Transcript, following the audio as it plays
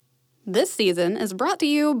This season is brought to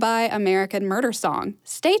you by American Murder Song.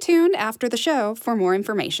 Stay tuned after the show for more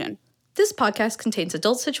information. This podcast contains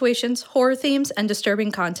adult situations, horror themes, and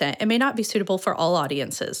disturbing content and may not be suitable for all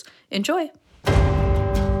audiences. Enjoy!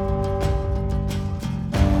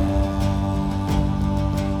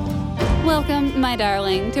 Welcome, my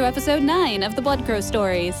darling, to episode 9 of the Blood Crow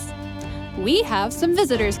Stories. We have some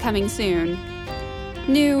visitors coming soon.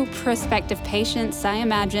 New prospective patients, I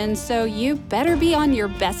imagine, so you better be on your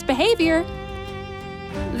best behavior.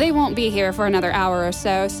 They won't be here for another hour or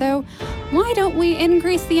so why don't we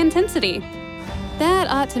increase the intensity? That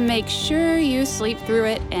ought to make sure you sleep through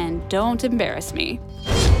it and don't embarrass me.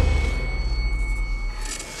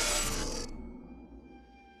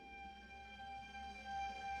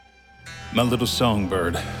 My little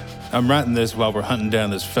songbird. I'm writing this while we're hunting down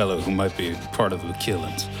this fellow who might be part of the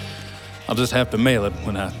killings. I'll just have to mail it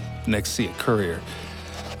when I next see a courier.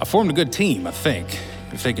 I formed a good team, I think.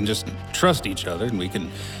 If they can just trust each other, and we can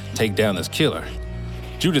take down this killer.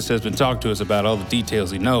 Judas has been talking to us about all the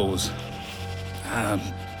details he knows. I'm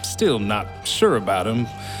still not sure about him,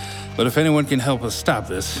 but if anyone can help us stop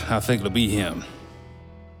this, I think it'll be him.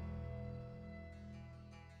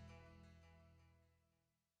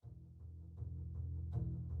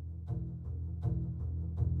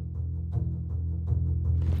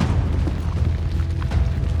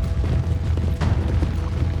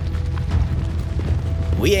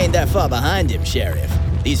 We ain't that far behind him, Sheriff.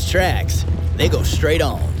 These tracks, they go straight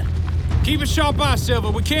on. Keep a sharp eye,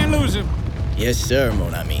 Silver. We can't lose him. Yes, sir,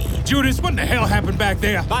 mon ami. Judas, what in the hell happened back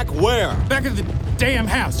there? Back where? Back at the damn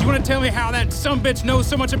house. You want to tell me how that sumbitch knows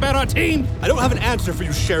so much about our team? I don't have an answer for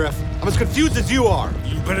you, Sheriff. I'm as confused as you are.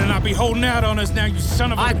 You better not be holding out on us now, you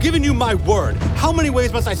son of a... I've given you my word. How many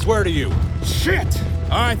ways must I swear to you? Shit!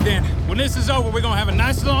 All right, then. When this is over, we're gonna have a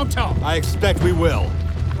nice long talk. I expect we will.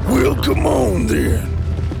 Well, come on, then.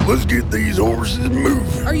 Let's get these horses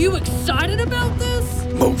moving. Are you excited about this?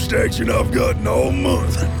 Most action I've gotten all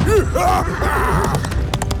month.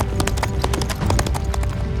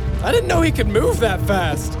 I didn't know he could move that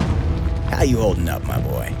fast. How you holding up, my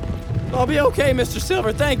boy? I'll be okay, Mr.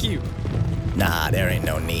 Silver, thank you. Nah, there ain't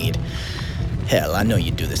no need. Hell, I know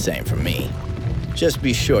you'd do the same for me. Just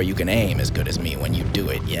be sure you can aim as good as me when you do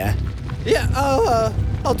it, yeah? Yeah,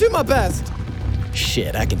 I'll do my best.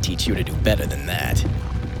 Shit, I can teach you to do better than that.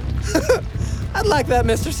 I'd like that,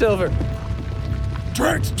 Mr. Silver.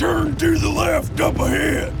 Tracks turn to the left up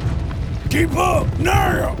ahead. Keep up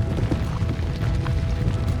now.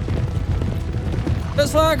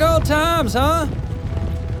 Just like old times, huh?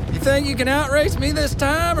 You think you can outrace me this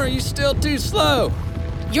time, or are you still too slow?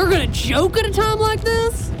 You're gonna joke at a time like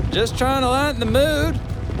this? Just trying to lighten the mood.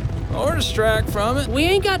 Or distract from it. We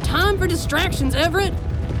ain't got time for distractions, Everett.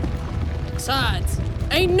 Besides,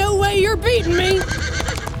 ain't no way you're beating me.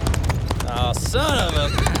 Oh, son of a...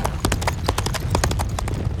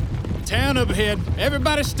 Town up ahead.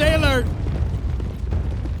 Everybody stay alert.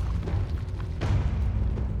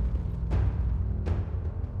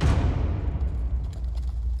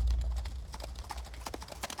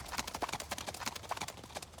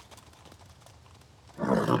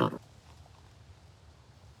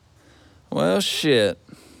 Well, shit.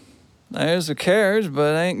 There's a carriage,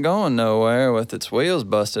 but it ain't going nowhere with its wheels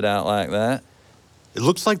busted out like that. It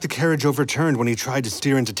looks like the carriage overturned when he tried to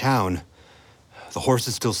steer into town. The horse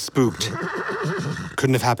is still spooked.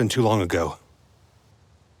 Couldn't have happened too long ago.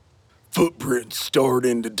 Footprints start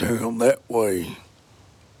into town that way.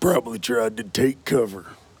 Probably tried to take cover.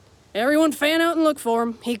 Everyone fan out and look for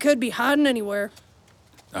him. He could be hiding anywhere.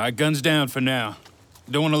 All right, guns down for now.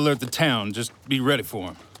 Don't want to alert the town. Just be ready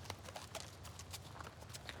for him.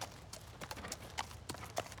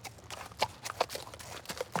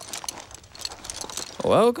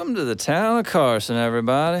 Welcome to the town of Carson,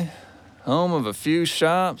 everybody. Home of a few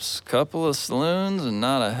shops, couple of saloons, and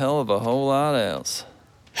not a hell of a whole lot else.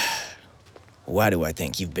 Why do I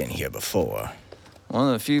think you've been here before? One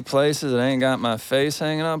of the few places that ain't got my face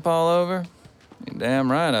hanging up all over. You're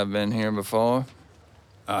damn right I've been here before.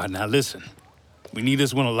 Now listen. We need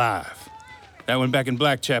this one alive. That one back in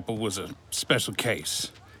Blackchapel was a special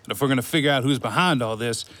case. But if we're gonna figure out who's behind all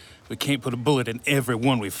this, we can't put a bullet in every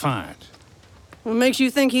one we find. What makes you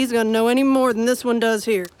think he's gonna know any more than this one does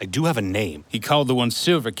here? I do have a name. He called the one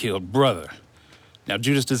Silver killed brother. Now,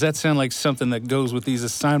 Judas, does that sound like something that goes with these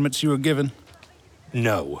assignments you were given?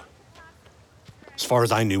 No. As far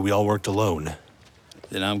as I knew, we all worked alone.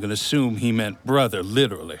 Then I'm gonna assume he meant brother,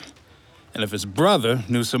 literally. And if his brother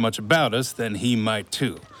knew so much about us, then he might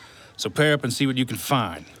too. So pair up and see what you can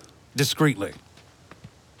find. Discreetly.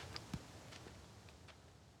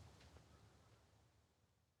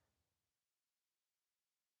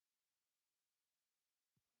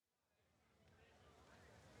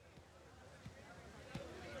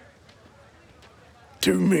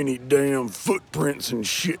 Too many damn footprints and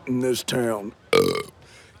shit in this town.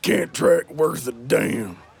 Can't track worth a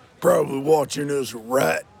damn. Probably watching us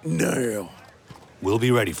right now. We'll be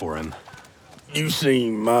ready for him. You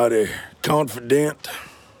seem mighty confident.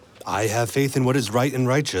 I have faith in what is right and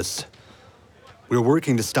righteous. We're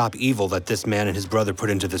working to stop evil that this man and his brother put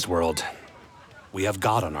into this world. We have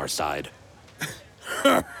God on our side.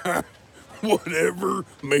 Whatever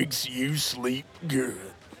makes you sleep good.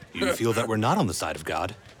 You feel that we're not on the side of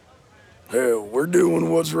God? Hell, we're doing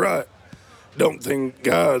what's right. Don't think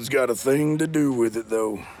God's got a thing to do with it,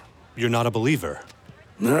 though. You're not a believer?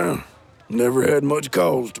 No, never had much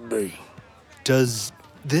cause to be. Does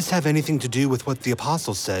this have anything to do with what the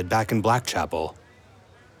apostles said back in Blackchapel?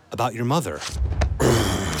 About your mother?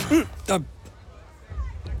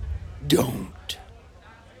 Don't.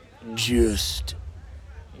 Just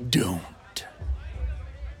don't.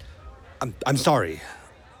 I'm sorry.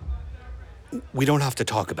 We don't have to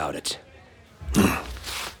talk about it.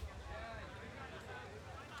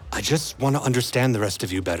 I just want to understand the rest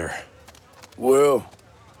of you better. Well,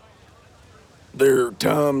 there are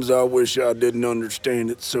times I wish I didn't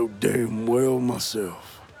understand it so damn well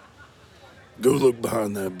myself. Go look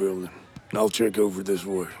behind that building, and I'll check over this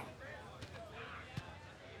way.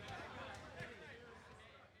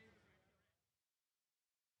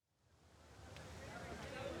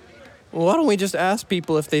 Why don't we just ask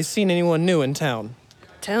people if they've seen anyone new in town?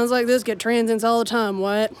 Towns like this get transients all the time,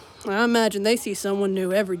 Wyatt. I imagine they see someone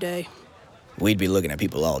new every day. We'd be looking at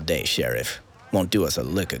people all day, Sheriff. Won't do us a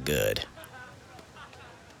lick of good.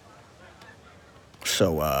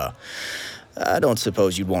 So, I don't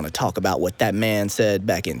suppose you'd want to talk about what that man said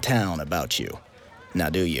back in town about you. Now,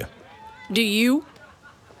 do you? Do you?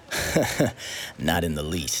 Not in the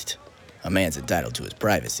least. A man's entitled to his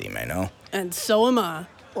privacy, man, no? And so am I.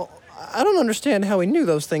 Well, I don't understand how he knew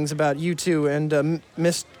those things about you two and,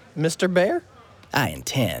 Mr. Bear? I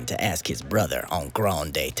intend to ask his brother on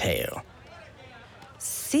grand detail.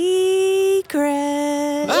 Secrets.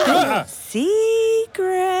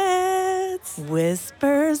 Secrets.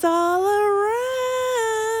 Whispers all around.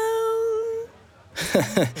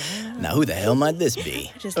 Now, who the hell might this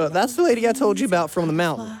be? That's the lady I told you about from the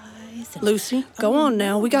mountain. Lucy, go on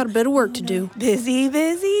now. We got a bit of work to do. Busy,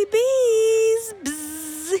 busy bees. Bzz.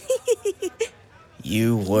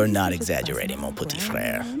 You were not exaggerating, mon petit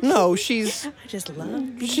frère. No, she's I just love a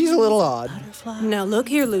little odd. Now look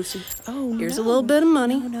here, Lucy. Oh, Here's a little bit of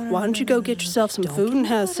money. Why don't you go get yourself some food and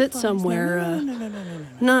have sit somewhere,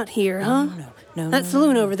 not here, huh? That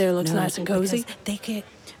saloon over there looks nice and cozy. They get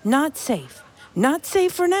not safe. Not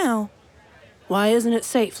safe for now. Why isn't it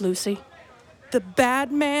safe, Lucy? The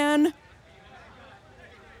bad man.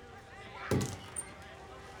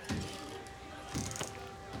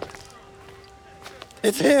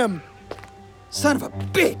 It's him! Son of a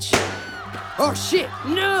bitch! Oh, shit!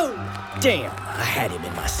 No! Damn, I had him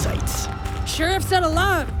in my sights. Sheriff said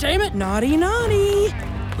alive, damn it! Naughty, naughty.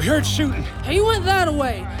 We heard shooting. He went that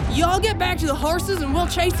way. Y'all get back to the horses and we'll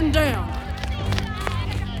chase him down.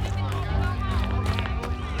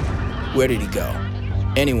 Where did he go?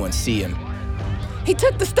 Anyone see him? He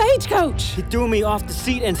took the stagecoach. He threw me off the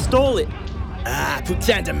seat and stole it. Ah,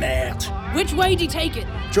 putain de merde. Which way'd he take it?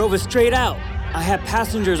 Drove us straight out. I had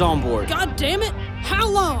passengers on board. God damn it! How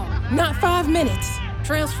long? Not 5 minutes.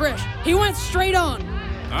 Trail's fresh. He went straight on.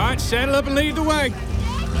 All right, saddle up and lead the way.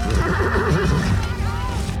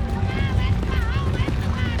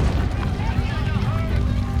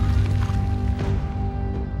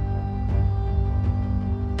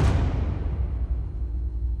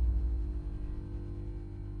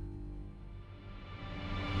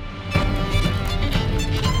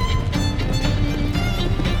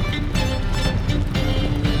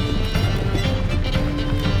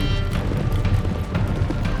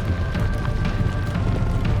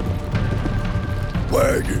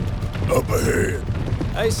 Wagon, up ahead.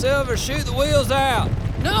 Hey, Silver, shoot the wheels out.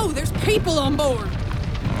 No, there's people on board.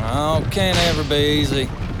 Oh, can't ever be easy.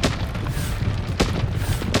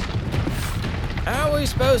 How are we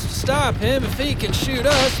supposed to stop him if he can shoot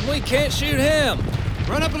us and we can't shoot him?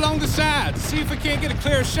 Run up along the side, see if we can't get a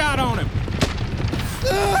clear shot on him.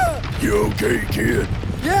 You okay, kid?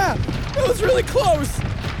 Yeah, it was really close.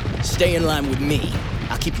 Stay in line with me.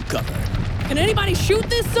 I'll keep you covered. Can anybody shoot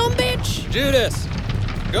this sumbitch? Judas,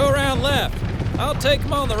 go around left. I'll take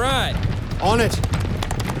him on the right. On it!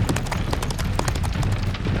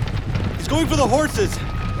 He's going for the horses!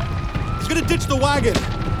 He's gonna ditch the wagon!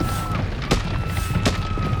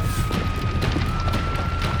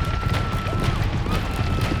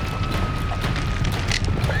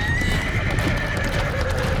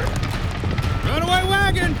 Runaway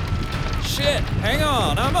wagon! Shit, hang on.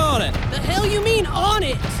 I'm on it. The hell you mean on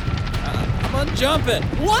it? I'm unjumping.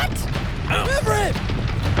 What? Everett!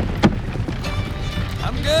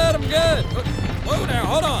 I'm good. Whoa now,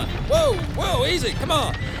 hold on. Whoa, easy, come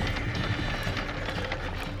on.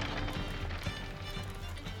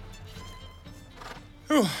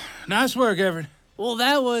 Whew, nice work, Everett. Well,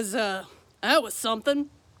 that was something.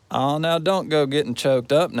 Oh, now don't go getting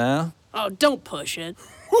choked up now. Oh, don't push it.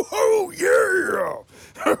 Oh, yeah!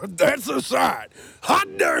 That's a sight. Hot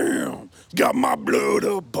damn! Got my blood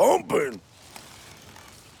up pumping.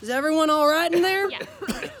 Is everyone all right in there? Yeah.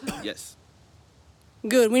 Yes,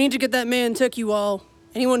 Good, we need to get that man took you all.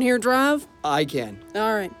 Anyone here drive? I can.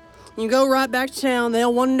 All right. You go right back to town.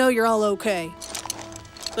 They'll want to know you're all okay.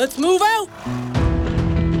 Let's move out!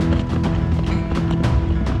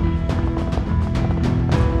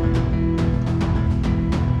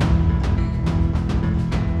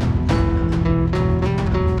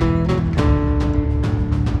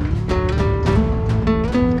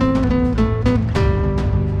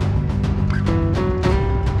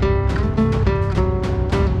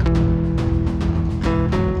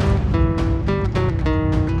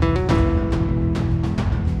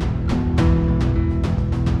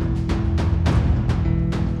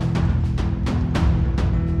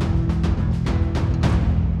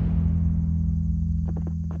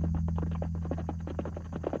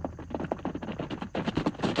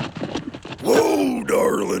 Whoa,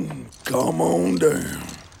 darling. Come on down.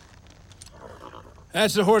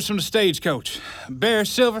 That's the horse from the stagecoach. Bear,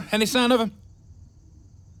 Silver, any sign of him?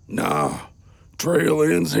 Nah, trail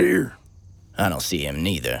ends here. I don't see him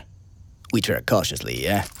neither. We tread cautiously,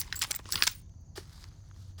 yeah?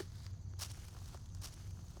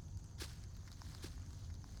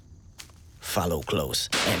 Follow close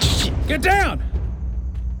and shit. Get down!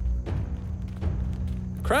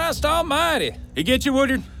 Christ almighty. He get you,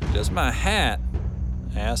 Woodard? Just my hat,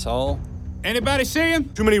 asshole. Anybody see him?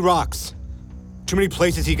 Too many rocks. Too many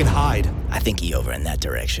places he can hide. I think he over in that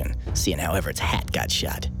direction, seeing how Everett's hat got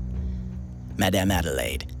shot. Madame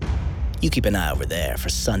Adelaide, you keep an eye over there for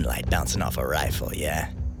sunlight bouncing off a rifle, yeah?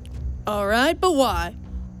 All right, but why?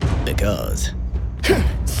 Because...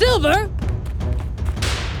 Silver!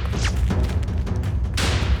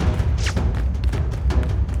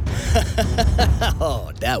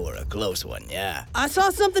 Oh, that were a close one, yeah. I saw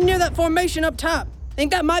something near that formation up top.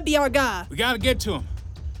 Think that might be our guy. We gotta get to him.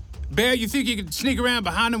 Bear, you think you can sneak around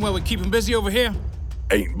behind him while we keep him busy over here?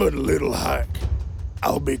 Ain't but a little hike.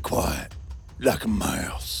 I'll be quiet, like a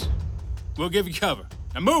mouse. We'll give you cover.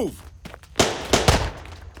 Now move!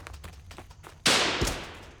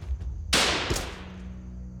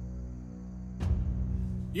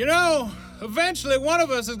 You know, eventually one of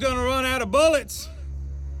us is gonna run out of bullets.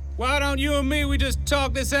 Why don't you and me, we just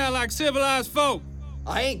talk this out like civilized folk?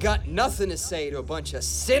 I ain't got nothing to say to a bunch of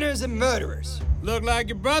sinners and murderers. Looked like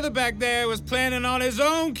your brother back there was planning on his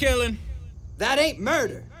own killing. That ain't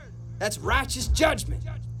murder. That's righteous judgment.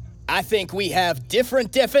 I think we have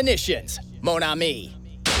different definitions, mon ami.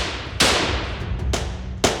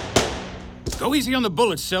 Go easy on the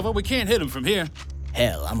bullets, Silver. We can't hit him from here.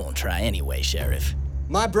 Hell, I'm gonna try anyway, Sheriff.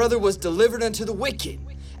 My brother was delivered unto the wicked,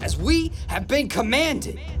 as we have been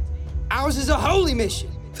commanded. Ours is a holy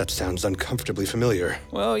mission. That sounds uncomfortably familiar.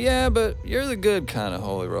 Well, yeah, but you're the good kind of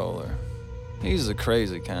holy roller. He's the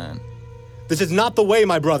crazy kind. This is not the way,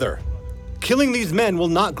 my brother. Killing these men will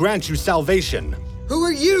not grant you salvation. Who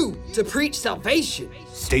are you to preach salvation?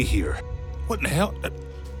 Stay here. What in the hell?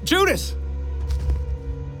 Judas!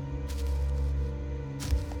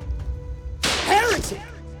 Heretic!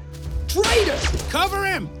 Traitor! Cover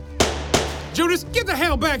him! Judas, get the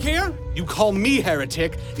hell back here! You call me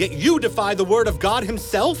heretic, yet you defy the word of God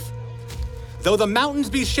himself? Though the mountains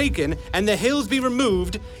be shaken and the hills be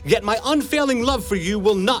removed, yet my unfailing love for you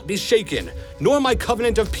will not be shaken, nor my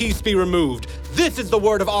covenant of peace be removed. This is the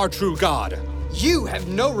word of our true God. You have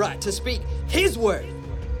no right to speak his word.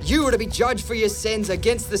 You are to be judged for your sins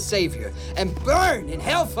against the Savior and burn in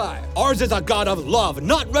hellfire. Ours is a God of love,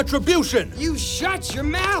 not retribution. You shut your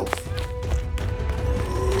mouth.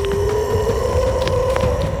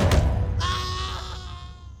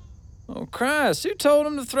 Oh, Christ, who told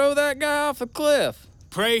him to throw that guy off a cliff?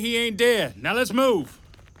 Pray he ain't dead. Now let's move.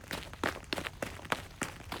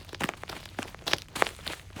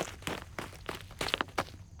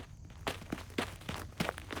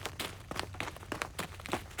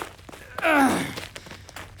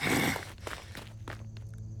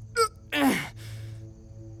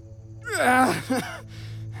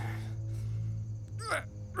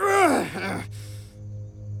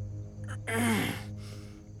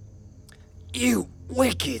 You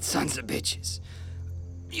wicked sons of bitches.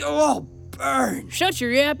 You'll all burn. Shut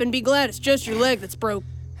your yap and be glad it's just your leg that's broke.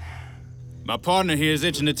 My partner here is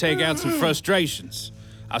itching to take out some frustrations.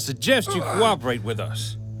 I suggest you cooperate with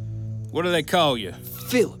us. What do they call you?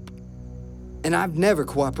 Philip. And I've never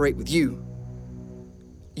cooperate with you.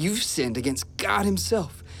 You've sinned against God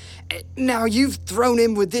himself. Now you've thrown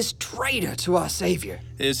in with this traitor to our Savior.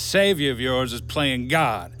 This Savior of yours is playing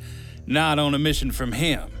God, not on a mission from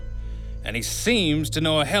him. And he seems to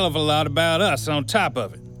know a hell of a lot about us on top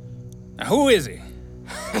of it. Now, who is he?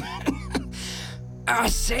 Our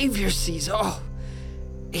Savior sees all.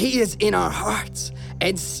 He is in our hearts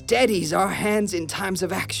and steadies our hands in times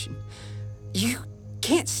of action. You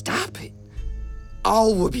can't stop it.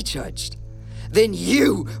 All will be judged. Then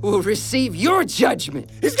you will receive your judgment.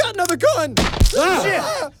 He's got another gun! Shit!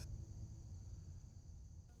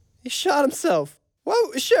 He shot himself.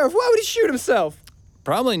 Sheriff, why would he shoot himself?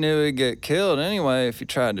 Probably knew he'd get killed anyway if he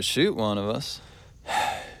tried to shoot one of us.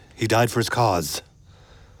 He died for his cause.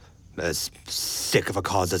 As sick of a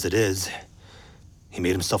cause as it is, he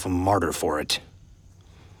made himself a martyr for it.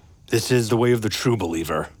 This is the way of the true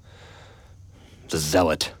believer. The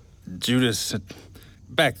zealot. Judas,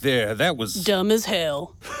 back there, that was... Dumb as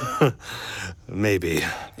hell. Maybe.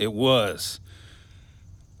 It was.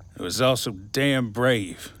 It was also damn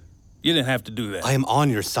brave. You didn't have to do that. I am on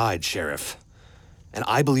your side, Sheriff. And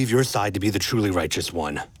I believe your side to be the truly righteous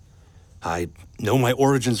one. I know my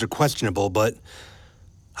origins are questionable, but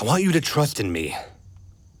I want you to trust in me,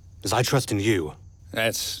 as I trust in you.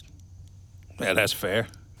 That's fair.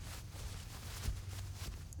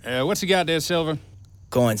 What's he got there, Silver?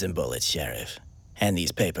 Coins and bullets, Sheriff. And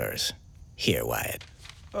these papers. Here, Wyatt.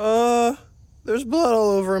 There's blood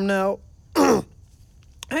all over him now.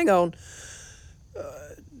 Hang on.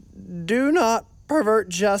 Do not pervert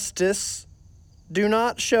justice. Do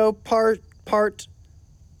not show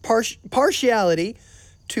partiality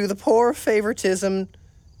to the poor, favoritism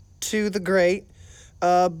to the great,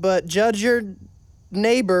 but judge your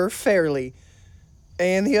neighbor fairly.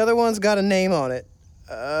 And the other one's got a name on it.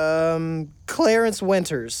 Clarence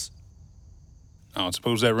Winters. I don't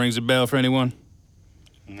suppose that rings a bell for anyone?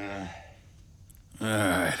 Nah. All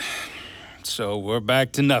right. So we're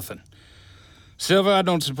back to nothing. Silver, I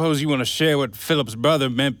don't suppose you want to share what Philip's brother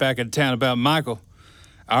meant back in town about Michael.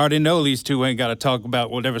 I already know these two ain't got to talk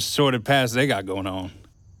about whatever sordid past they got going on.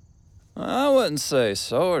 I wouldn't say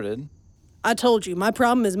sordid. I told you, my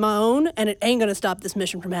problem is my own, and it ain't gonna stop this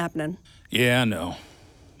mission from happening. Yeah, I know.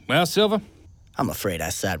 Well, Silver? I'm afraid I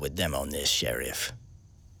side with them on this, Sheriff.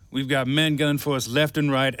 We've got men gunning for us left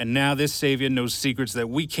and right, and now this savior knows secrets that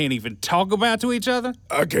we can't even talk about to each other?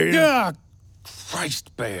 I can't. Ah,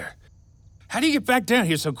 Christ, Bear. How do you get back down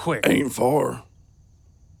here so quick? Ain't far.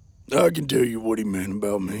 I can tell you what he meant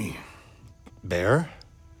about me. Bear?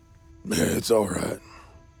 Yeah, it's all right.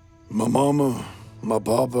 My mama, my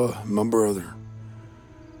papa, my brother.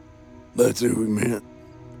 That's who he meant.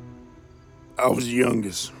 I was the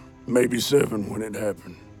youngest, maybe 7 when it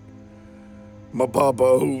happened. My papa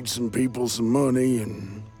owed some people some money,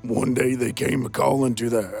 and one day they came a-calling to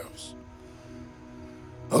the house.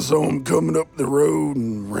 I saw him coming up the road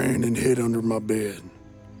and ran and hid under my bed.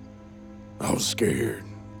 I was scared,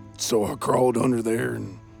 so I crawled under there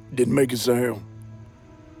and didn't make a sound.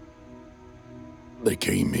 They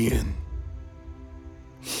came in.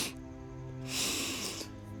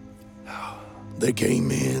 They came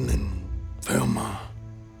in and found my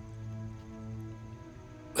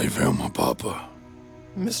papa.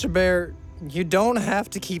 Mr. Bear, you don't have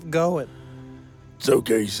to keep going. It's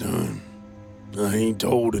okay, son. I ain't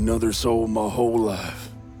told another soul my whole life.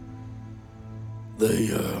 They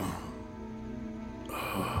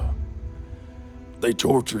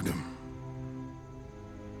tortured him.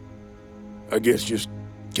 I guess just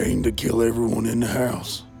came to kill everyone in the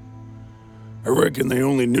house. I reckon they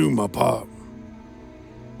only knew my pop.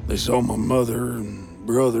 They saw my mother and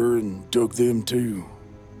brother and took them too.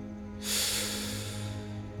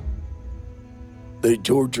 They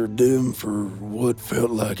tortured them for what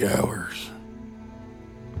felt like hours.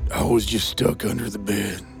 I was just stuck under the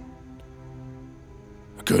bed.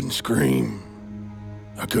 I couldn't scream.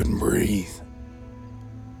 I couldn't breathe.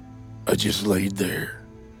 I just laid there,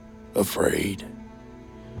 afraid.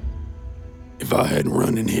 If I hadn't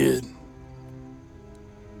run and hid,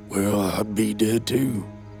 well, I'd be dead too.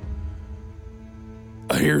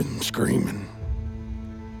 I hear them screaming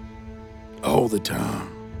all the time.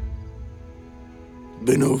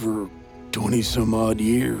 Been over 20-some-odd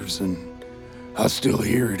years, and I still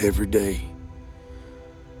hear it every day.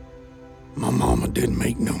 My mama didn't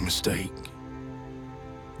make no mistake.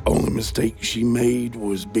 Only mistake she made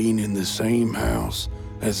was being in the same house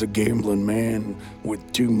as a gambling man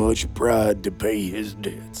with too much pride to pay his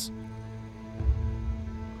debts.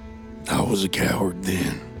 I was a coward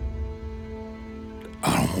then.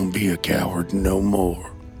 I don't want to be a coward no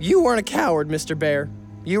more. You weren't a coward, Mr. Bear.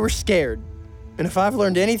 You were scared. And if I've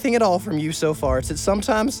learned anything at all from you so far, it's that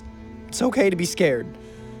sometimes it's okay to be scared.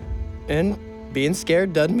 And being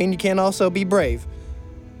scared doesn't mean you can't also be brave.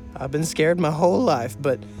 I've been scared my whole life,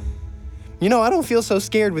 but I don't feel so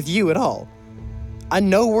scared with you at all. I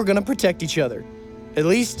know we're gonna protect each other. At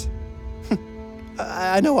least,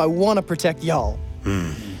 I know I want to protect y'all.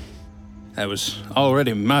 That was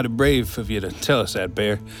already mighty brave of you to tell us that,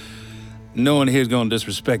 Bear. No one here's gonna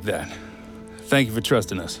disrespect that. Thank you for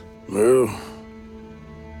trusting us. Well,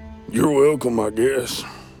 you're welcome, I guess.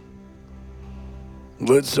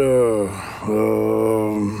 Let's,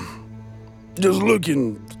 just look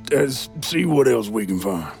and see what else we can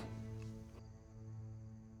find.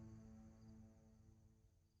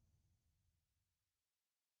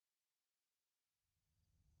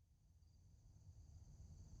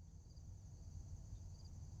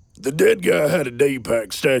 The dead guy had a day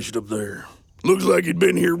pack stashed up there. Looks like he'd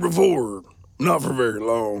been here before, not for very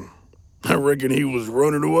long. I reckon he was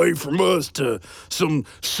running away from us to some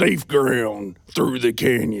safe ground through the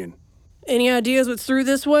canyon. Any ideas what's through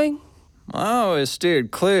this way? I always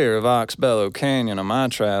steered clear of Oxbellow Canyon on my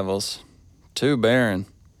travels. Too barren.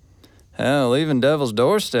 Hell, even Devil's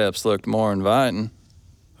Doorsteps looked more inviting.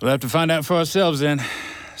 We'll have to find out for ourselves then.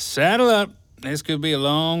 Saddle up. This could be a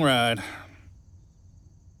long ride.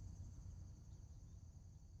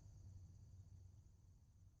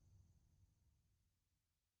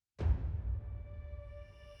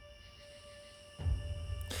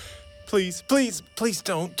 Please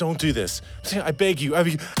don't do this. I beg you.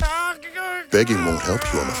 Begging won't help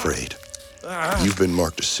you, I'm afraid. You've been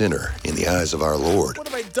marked a sinner in the eyes of our Lord. What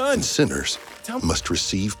have I done? And sinners must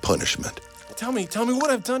receive punishment. Tell me what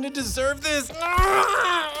I've done to deserve this.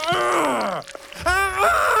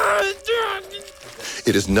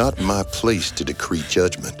 It is not my place to decree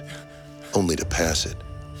judgment, only to pass it.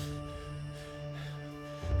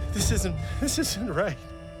 This isn't right.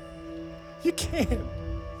 You can't.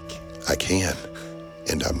 I can,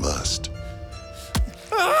 and I must.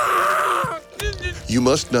 You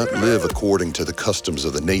must not live according to the customs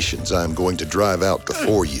of the nations I am going to drive out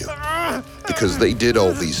before you, because they did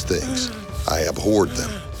all these things. I abhorred them.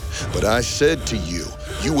 But I said to you,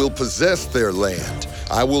 you will possess their land.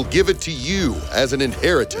 I will give it to you as an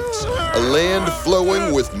inheritance, a land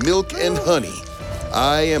flowing with milk and honey.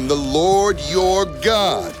 I am the Lord your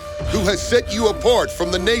God, who has set you apart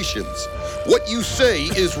from the nations. What you say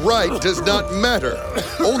is right does not matter.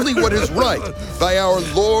 Only what is right by our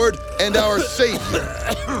Lord and our Savior.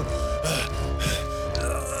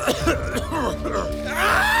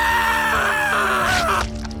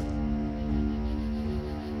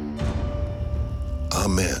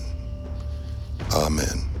 Amen.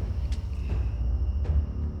 Amen.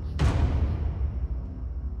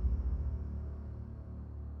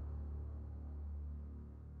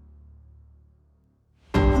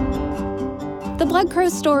 The Blood Crow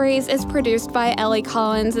Stories is produced by Ellie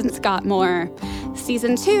Collins and Scott Moore.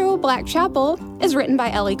 Season 2, Blackchapel, is written by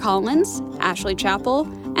Ellie Collins, Ashley Chappell,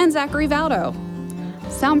 and Zachary Valdo.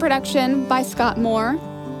 Sound production by Scott Moore.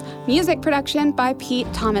 Music production by Pete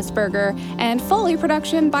Thomasberger, and Foley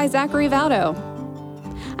production by Zachary Valdo.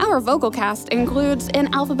 Our vocal cast includes,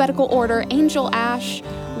 in alphabetical order, Angel Ash,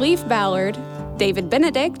 Leaf Ballard, David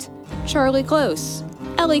Benedict, Charlie Close,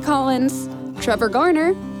 Ellie Collins, Trevor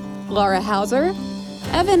Garner, Laura Hauser,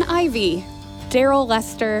 Evan Ivey, Daryl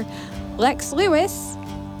Lester, Lex Lewis,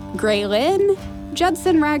 Gray Lynn,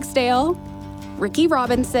 Judson Ragsdale, Ricky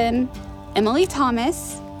Robinson, Emily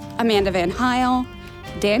Thomas, Amanda Van Heil,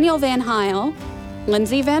 Daniel Van Heil,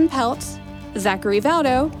 Lindsay Van Pelt, Zachary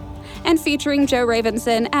Valdo, and featuring Joe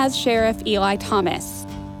Ravenson as Sheriff Eli Thomas.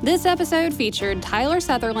 This episode featured Tyler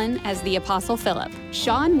Sutherland as the Apostle Philip,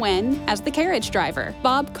 Sean Wynn as the carriage driver,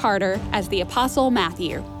 Bob Carter as the Apostle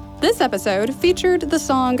Matthew. This episode featured the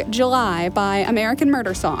song July by American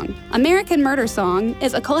Murder Song. American Murder Song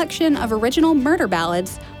is a collection of original murder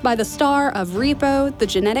ballads by the star of Repo, the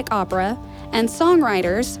Genetic Opera, and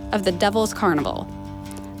songwriters of The Devil's Carnival.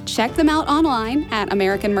 Check them out online at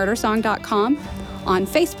AmericanMurderSong.com, on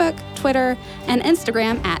Facebook, Twitter, and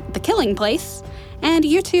Instagram at The Killing Place, and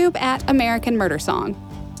YouTube at American Murder Song.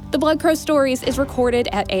 The Blood Crow Stories is recorded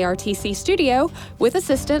at ARTC Studio with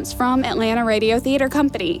assistance from Atlanta Radio Theater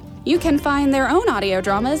Company. You can find their own audio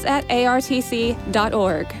dramas at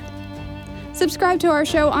artc.org. Subscribe to our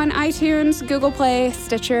show on iTunes, Google Play,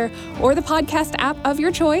 Stitcher, or the podcast app of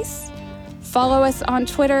your choice. Follow us on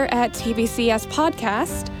Twitter at TBCS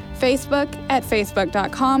Podcast, Facebook at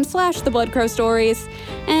facebook.com/thebloodcrowstories,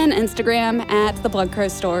 and Instagram at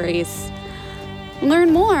thebloodcrowstories.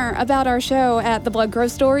 Learn more about our show at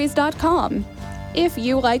thebloodcrowstories.com. If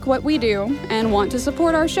you like what we do and want to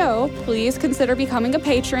support our show, please consider becoming a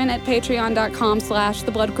patron at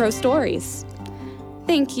patreon.com/thebloodcrowstories.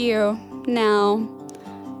 Thank you. Now,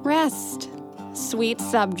 rest, sweet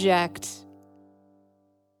subject.